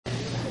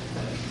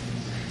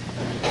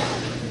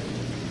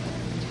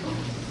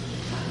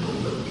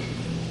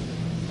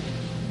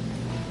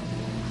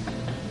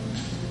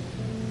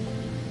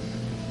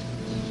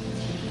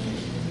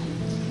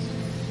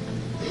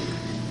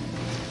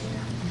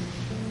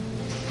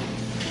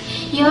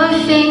Your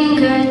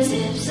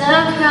fingertips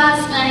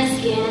across my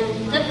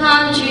skin, the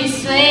palm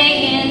trees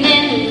swaying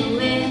in the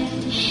wind,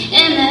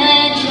 in the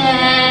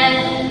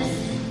jazz.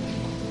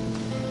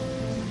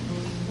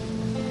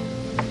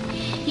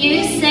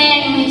 You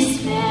sang me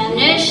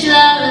Spanish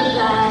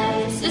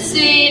lullabies, the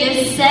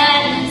sweetest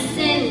sadness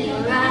in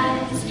your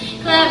eyes,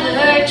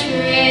 clever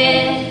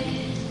trick.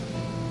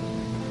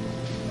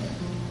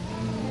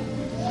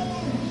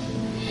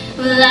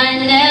 Well, I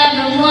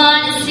never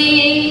want to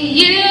see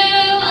you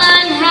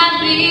unhappy.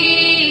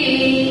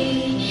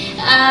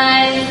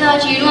 I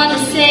thought you'd want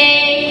the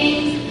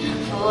same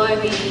for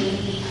me.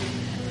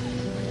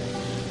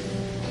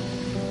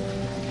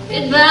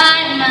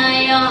 Goodbye, my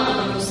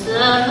almost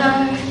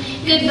lover.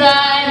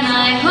 Goodbye,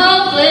 my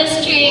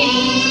hopeless dream.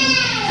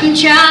 I'm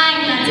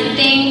trying not to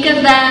think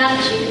about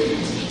you.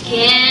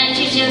 Can't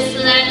you just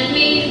let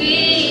me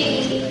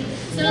be?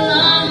 So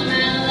long,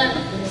 my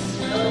loveless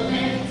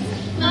romance.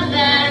 My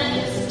back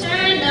is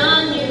turned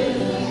on you.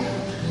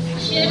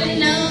 Should've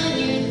known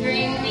you'd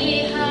bring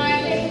me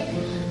heartache.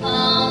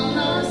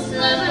 Almost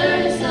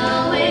lovers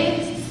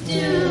always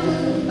do.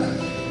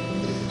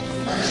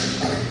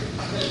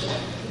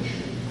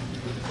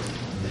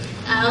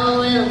 I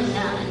will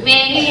not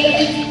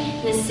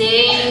make the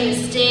same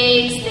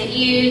mistakes that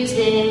you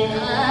did.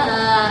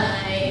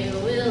 I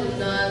will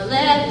not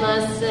let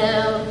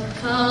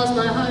myself cause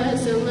my heart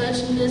so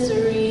much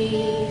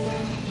misery.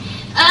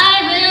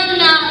 I will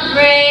not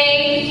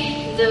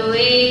break the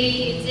way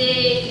you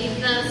did. You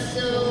felt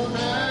so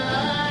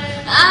hard.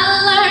 I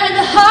learned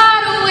the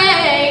hard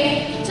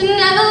way to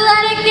never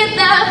let it get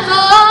that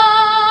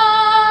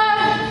far,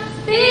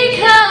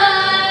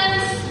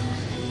 because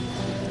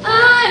I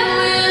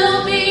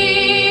will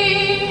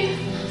be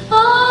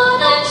all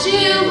that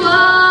you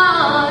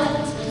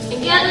want and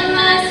gather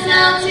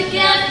myself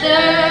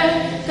together,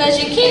 'cause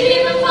you keep me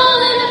from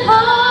falling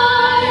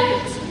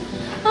apart.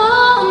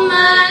 All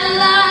my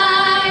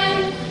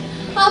life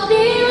I'll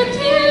be with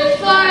you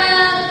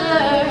forever,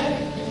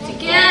 to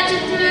get you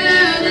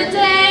through the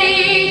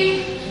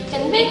day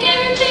and make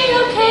everything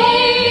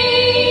okay.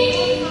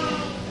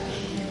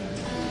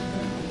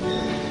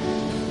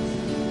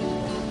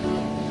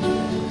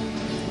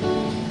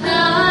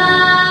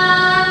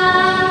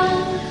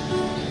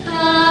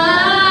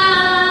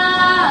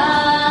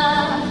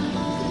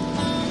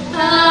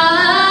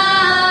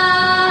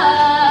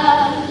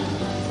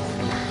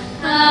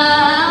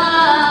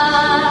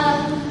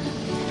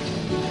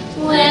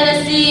 When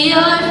I see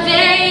your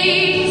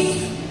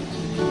face,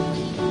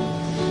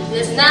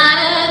 there's not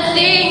a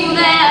thing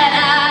that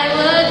I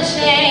would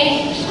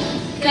change,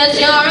 'cause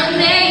you're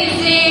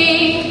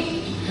amazing,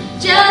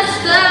 just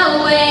the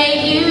way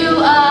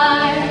you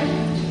are.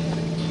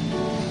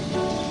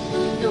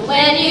 And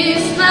when you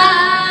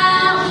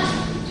smile,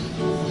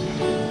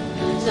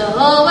 the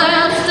whole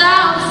world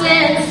stops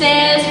and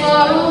stares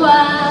for a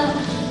while,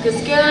 'cause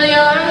girl,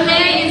 you're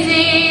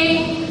amazing,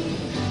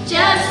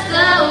 just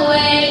the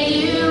way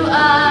you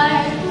are.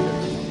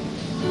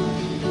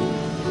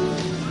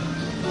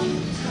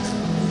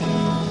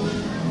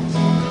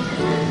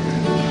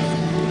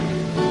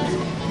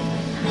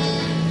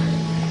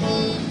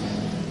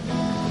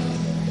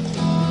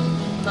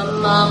 My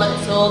mama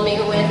told me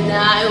when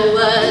I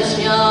was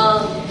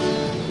young,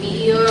 we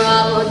were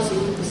all to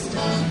the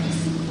stars.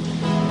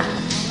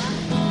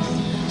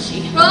 She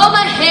rolled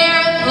my hair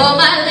and put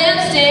my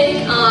lipstick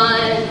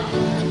on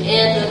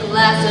in the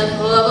glass of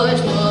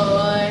Porch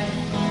Boy.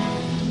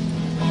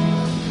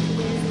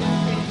 There's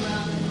nothing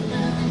wrong with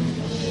loving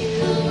you,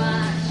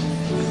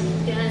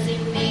 'cause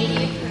it made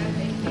you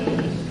perfect.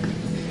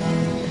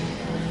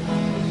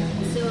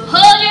 So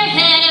hold your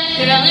head up,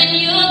 girl, and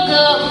you'll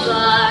go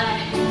far.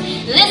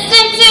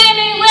 Listen to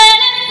me when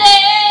I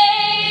say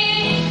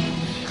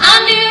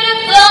I'm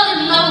beautiful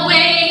in my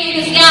way.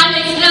 This God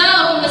makes no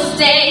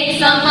mistakes.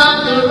 I'm on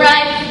the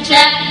right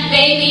track,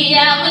 baby. I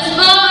was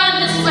born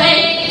this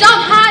way.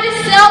 Don't hide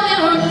yourself in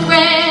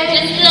regret.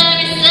 Just love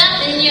yourself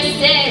in your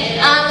stead.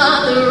 I'm on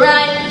the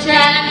right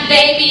track,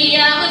 baby. I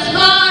was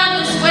born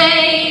this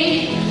way.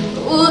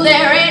 Ooh,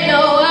 there ain't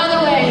no other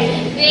way.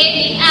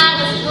 Baby, I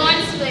was born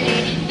this way.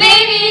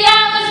 Baby,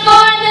 I was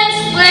born this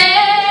way.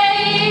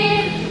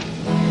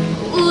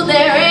 Ooh,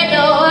 there ain't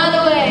no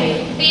other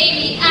way.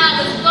 Baby, I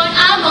was born.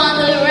 I'm on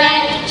the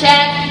right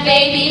track,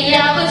 baby.